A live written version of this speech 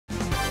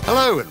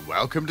Hello and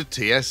welcome to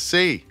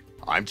TSC.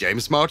 I'm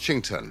James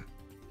Marchington.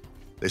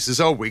 This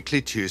is our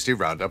weekly Tuesday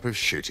roundup of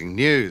shooting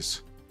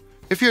news.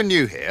 If you're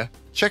new here,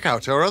 check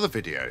out our other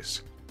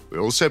videos. We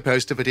also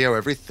post a video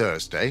every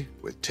Thursday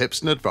with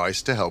tips and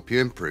advice to help you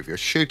improve your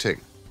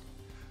shooting.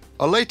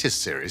 Our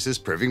latest series is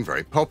proving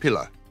very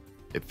popular.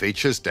 It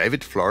features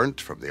David Florent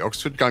from the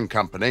Oxford Gun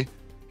Company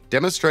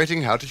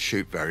demonstrating how to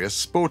shoot various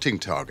sporting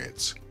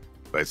targets,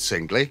 both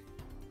singly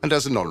and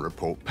as a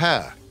non-report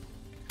pair.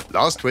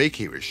 Last week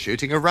he was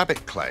shooting a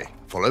rabbit clay,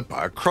 followed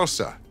by a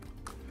crosser.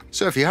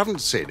 So if you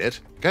haven't seen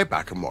it, go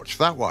back and watch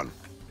that one.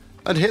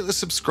 And hit the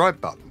subscribe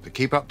button to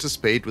keep up to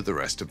speed with the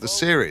rest of the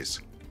series.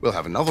 We'll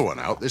have another one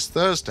out this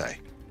Thursday.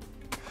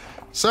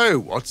 So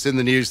what's in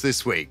the news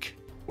this week?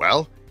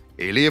 Well,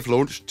 Eley have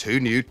launched 2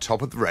 new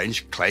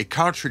top-of-the-range clay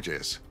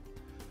cartridges.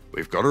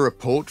 We've got a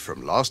report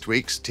from last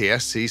week's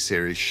TSC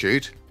series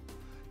shoot.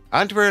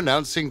 And we're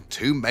announcing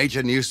 2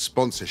 major new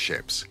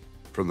sponsorships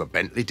from the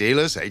Bentley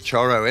dealers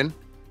H.R. Owen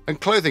and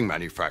clothing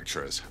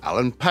manufacturers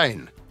Allen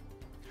Payne.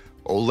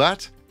 All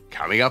that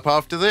coming up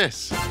after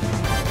this.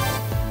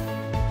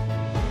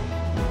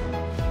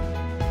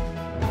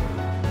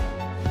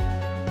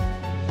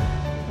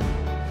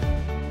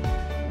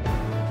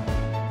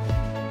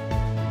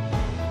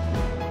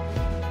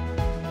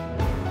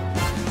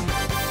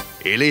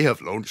 Eley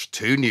have launched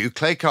 2 new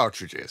clay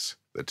cartridges,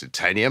 the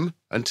Titanium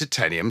and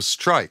Titanium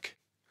Strike.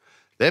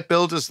 They're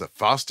billed as the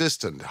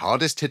fastest and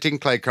hardest hitting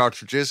clay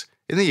cartridges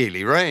in the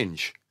Eley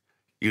range,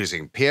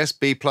 using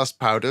PSB Plus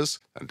powders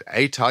and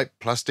A-type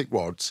plastic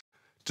wads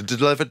to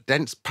deliver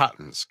dense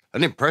patterns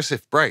and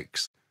impressive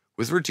breaks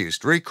with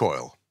reduced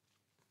recoil.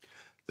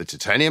 The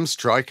Titanium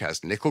Strike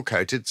has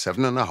nickel-coated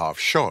 7.5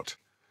 shot,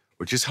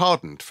 which is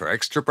hardened for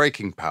extra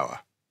braking power.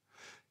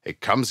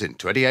 It comes in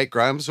 28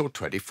 grams or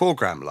 24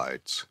 gram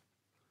loads.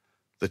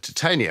 The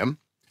Titanium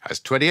has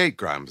 28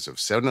 grams of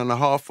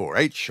 7.5 or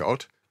 8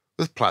 shot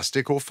with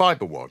plastic or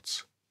fibre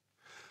wads.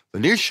 The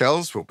new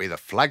shells will be the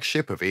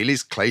flagship of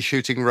Eley's clay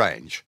shooting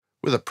range,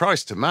 with a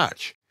price to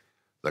match.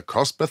 The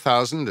cost per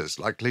thousand is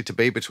likely to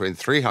be between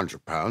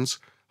 £300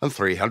 and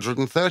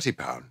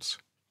 £330.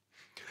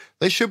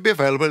 They should be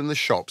available in the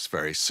shops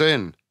very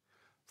soon.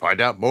 Find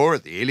out more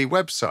at the Eley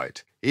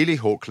website,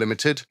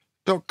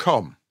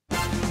 eleyhawklimited.com.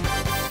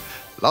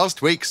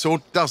 Last week saw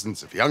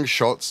dozens of young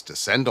shots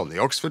descend on the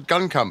Oxford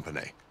Gun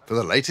Company for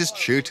the latest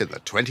shoot in the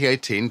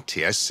 2018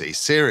 TSC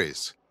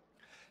series.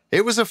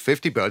 It was a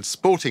 50-bird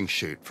sporting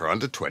shoot for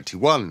under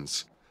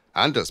 21s,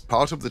 and as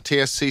part of the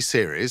TSC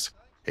series,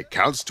 it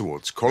counts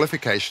towards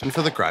qualification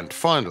for the grand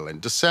final in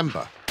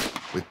December,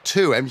 with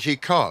 2 MG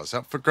cars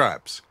up for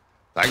grabs,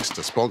 thanks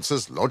to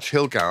sponsors Lodge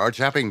Hill Garage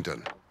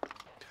Abingdon.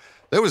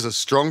 There was a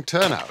strong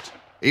turnout,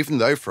 even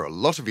though for a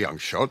lot of young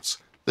shots,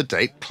 the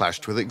date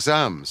clashed with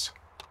exams.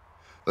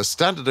 The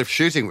standard of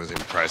shooting was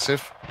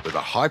impressive, with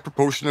a high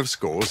proportion of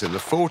scores in the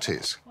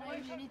 40s.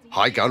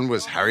 High gun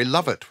was Harry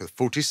Lovett with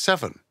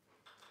 47.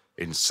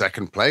 In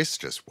second place,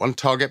 just 1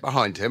 target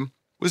behind him,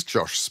 was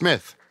Josh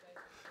Smith.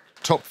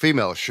 Top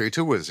female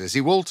shooter was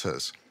Izzy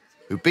Walters,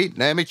 who beat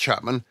Naomi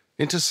Chapman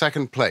into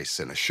second place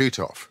in a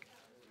shoot-off.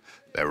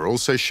 There were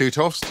also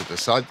shoot-offs to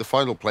decide the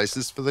final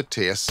places for the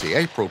TSC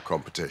April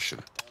competition.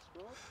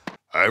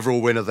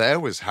 Overall winner there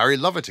was Harry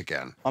Lovett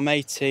again. I'm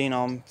 18,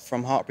 I'm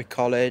from Hartbury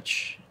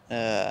College.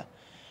 I've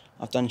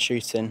done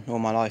shooting all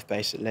my life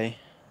basically,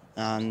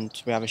 and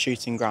we have a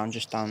shooting ground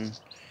just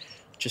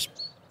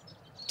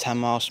 10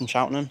 miles from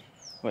Cheltenham,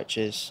 which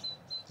is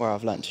where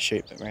I've learnt to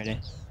shoot, but really.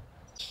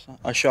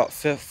 I shot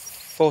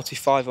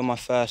 45 on my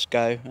first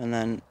go and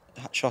then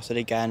shot it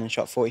again and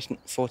shot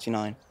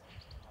 49.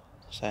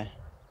 So I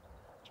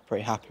was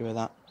pretty happy with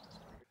that.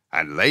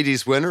 And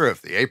ladies winner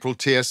of the April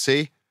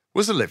TSC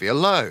was Olivia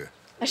Lowe.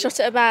 I shot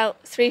it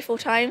about 3-4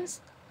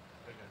 times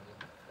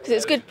because it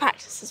was good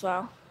practice as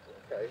well.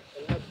 Okay,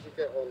 and how did you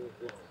get on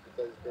with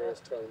those various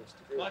times?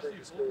 Did you improve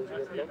the scores you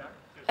went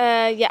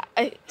along? Yeah,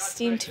 I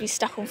seemed to be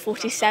stuck on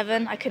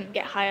 47. I couldn't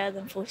get higher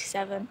than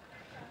 47.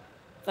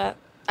 But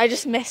I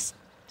just missed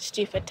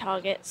stupid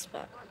targets,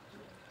 but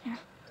yeah.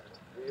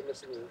 Were you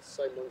missing the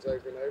same ones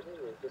over and over?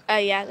 Or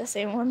Yeah, the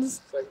same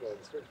ones. same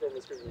ones? Which one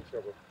was giving you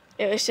trouble?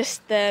 It was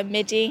just the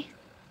MIDI,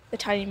 the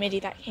tiny MIDI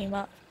that came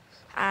up,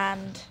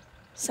 and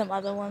some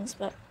other ones,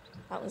 but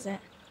that was it.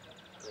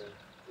 Yeah.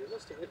 You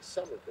must have hit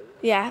some of them.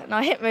 Yeah, no,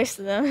 I hit most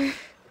of them. Didn't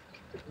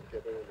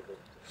get all of them.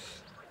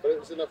 But it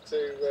was enough to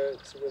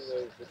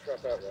win the trap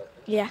outright.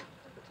 Yeah.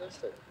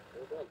 Fantastic.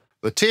 Well done.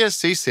 The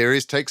TSC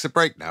series takes a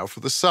break now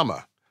for the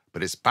summer,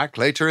 but it's back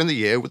later in the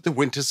year with the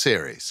winter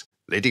series,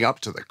 leading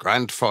up to the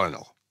grand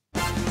final.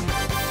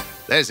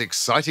 There's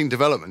exciting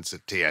developments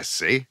at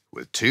TSC,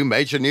 with 2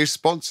 major new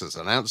sponsors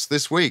announced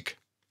this week.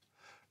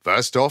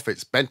 First off,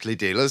 it's Bentley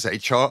dealers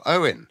H.R.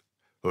 Owen,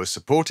 who are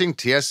supporting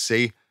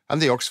TSC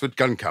and the Oxford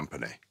Gun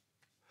Company.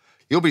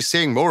 You'll be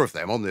seeing more of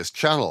them on this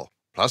channel,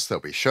 plus they'll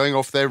be showing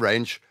off their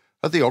range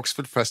at the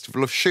Oxford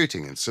Festival of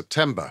Shooting in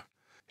September,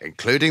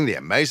 including the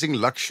amazing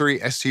luxury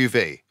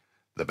SUV,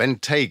 the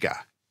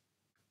Bentayga.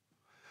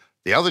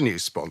 The other new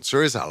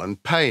sponsor is Allen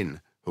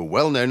Payne, who who are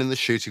well known in the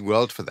shooting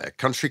world for their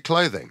country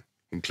clothing,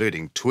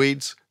 including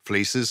tweeds,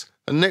 fleeces,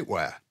 and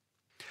knitwear.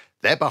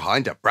 They're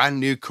behind a brand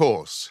new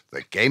course,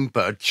 the Game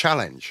Bird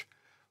Challenge,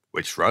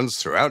 which runs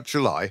throughout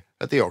July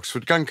at the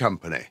Oxford Gun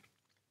Company.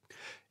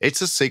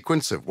 It's a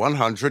sequence of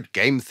 100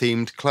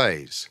 game-themed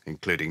clays,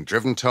 including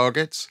driven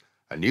targets,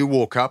 a new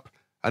walk-up,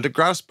 and a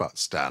grouse butt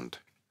stand.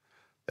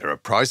 There are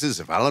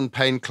prizes of Alan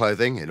Payne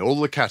clothing in all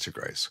the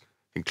categories,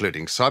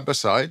 including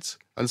side-by-sides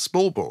and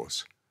small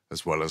bores,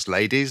 as well as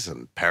ladies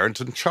and parent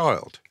and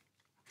child.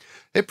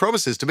 It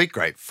promises to be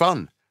great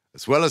fun,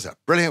 as well as a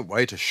brilliant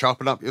way to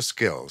sharpen up your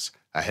skills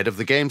ahead of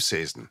the game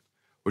season,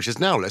 which is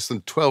now less than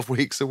 12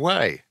 weeks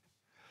away.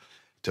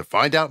 To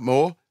find out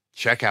more,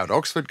 check out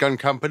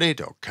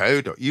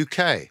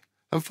oxfordguncompany.co.uk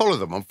and follow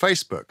them on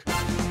Facebook.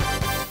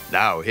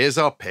 Now here's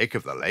our pick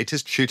of the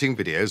latest shooting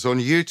videos on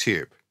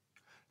YouTube.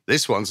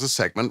 This one's a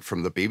segment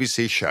from the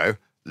BBC show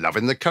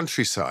Lovin' the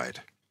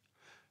Countryside.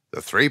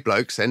 The three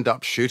blokes end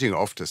up shooting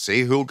off to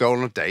see who'll go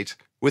on a date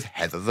with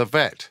Heather the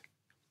vet.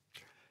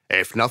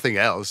 If nothing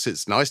else,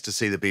 it's nice to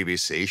see the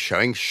BBC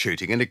showing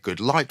shooting in a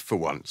good light for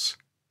once.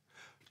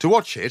 To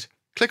watch it,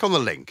 click on the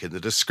link in the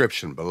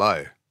description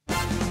below.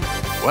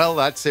 Well,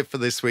 that's it for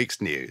this week's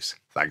news.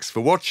 Thanks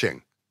for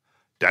watching.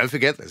 Don't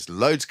forget there's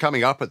loads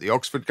coming up at the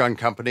Oxford Gun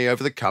Company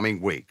over the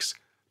coming weeks,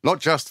 not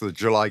just the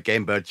July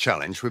Game Bird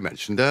Challenge we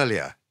mentioned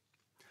earlier.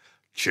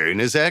 June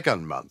is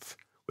Airgun Month,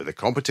 with a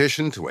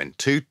competition to win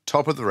 2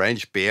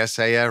 top-of-the-range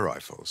BSA air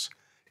rifles,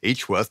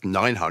 each worth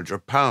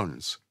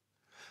 £900.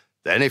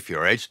 Then, if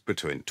you're aged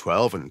between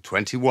 12 and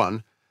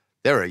 21,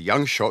 there are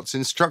Young Shots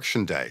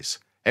Instruction Days,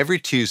 every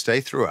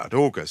Tuesday throughout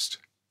August.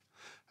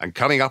 And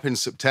coming up in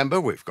September,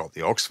 we've got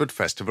the Oxford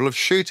Festival of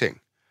Shooting,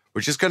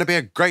 which is going to be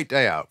a great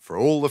day out for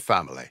all the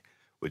family,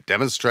 with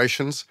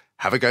demonstrations,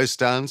 have-a-go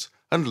stands,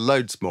 and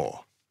loads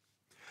more.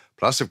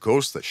 Plus, of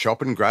course, the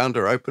shop and ground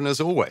are open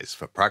as always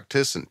for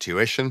practice and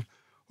tuition,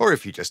 or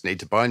if you just need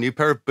to buy a new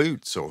pair of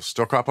boots or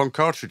stock up on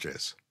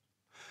cartridges.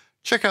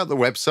 Check out the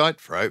website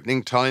for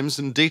opening times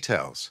and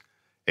details.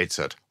 It's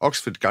at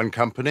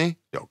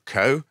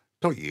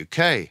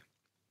oxfordguncompany.co.uk.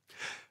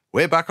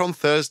 We're back on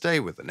Thursday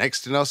with the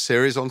next in our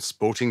series on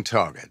sporting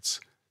targets,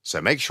 so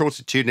make sure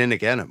to tune in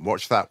again and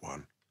watch that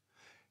one.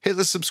 Hit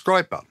the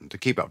subscribe button to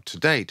keep up to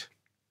date.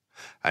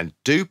 And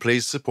do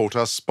please support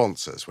our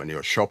sponsors when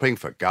you're shopping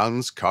for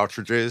guns,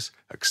 cartridges,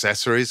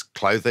 accessories,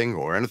 clothing,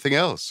 or anything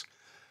else.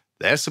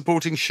 They're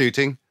supporting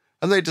shooting,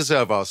 and they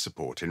deserve our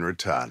support in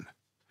return.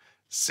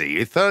 See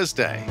you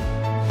Thursday.